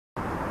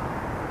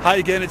Hi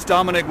again, it's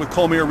Dominic with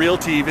Colemere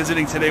Realty,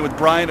 visiting today with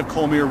Brian of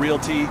Colemere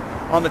Realty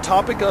on the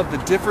topic of the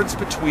difference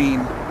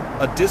between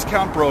a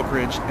discount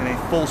brokerage and a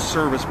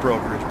full-service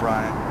brokerage.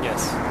 Brian.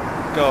 Yes.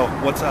 Go.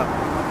 What's up?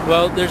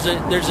 Well, there's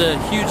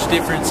a huge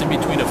difference in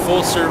between a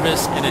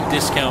full-service and a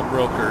discount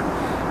broker,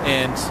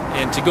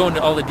 and to go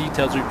into all the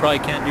details, we probably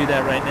can't do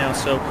that right now.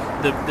 So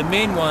the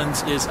main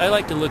ones is I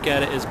like to look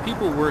at it as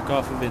people work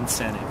off of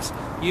incentives.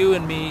 You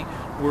and me,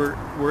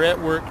 we're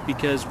at work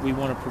because we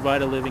want to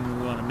provide a living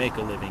and we want to make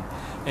a living.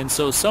 And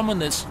so someone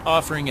that's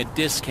offering a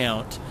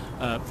discount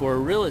for a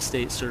real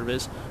estate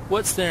service,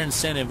 what's their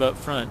incentive up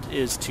front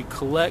is to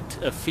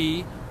collect a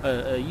fee,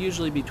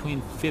 usually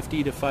between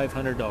 $50 to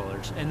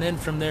 $500, and then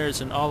from there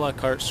it's an a la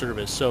carte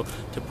service. So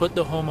to put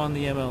the home on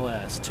the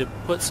MLS, to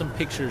put some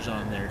pictures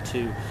on there,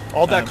 to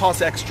all that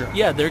costs extra.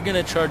 Yeah, they're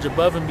going to charge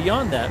above and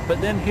beyond that.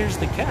 But then here's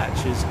the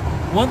catch: is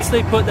once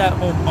they put that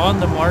home on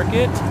the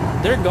market,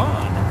 they're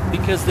gone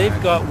because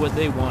they've got what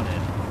they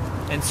wanted.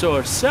 And so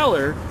a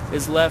seller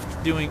is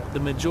left doing the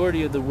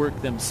majority of the work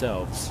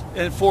themselves.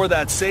 And for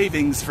that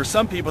savings, for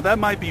some people, that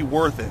might be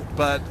worth it,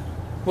 but...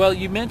 Well,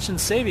 you mentioned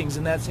savings,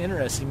 and that's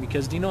interesting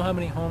because do you know how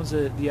many homes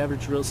the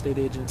average real estate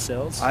agent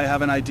sells? I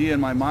have an idea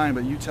in my mind,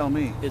 but you tell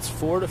me. It's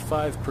 4 to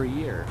 5 per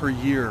year. Per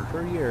year.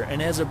 Per year.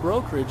 And as a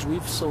brokerage,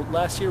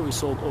 last year we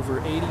sold over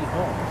 80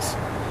 homes.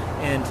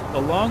 And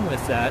along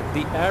with that,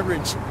 the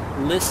average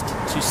list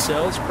to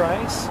sales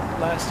price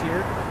last year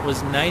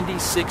was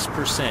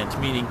 96%,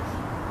 meaning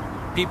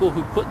people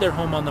who put their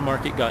home on the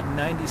market got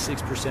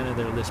 96% of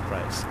their list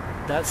price.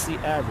 That's the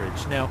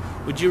average. Now,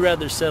 would you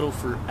rather settle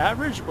for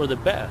average or the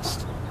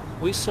best?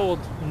 We sold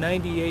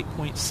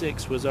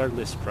 98.6 was our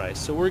list price.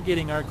 So we're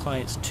getting our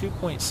clients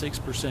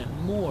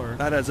 2.6% more.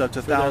 That adds up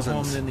to for their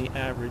thousands. home than the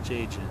average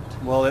agent.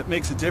 Well, it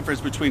makes a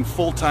difference between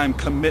full-time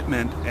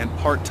commitment and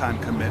part-time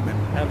commitment.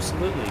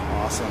 Absolutely.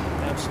 Awesome.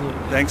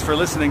 Absolutely. Thanks for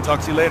listening.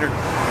 Talk to you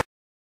later.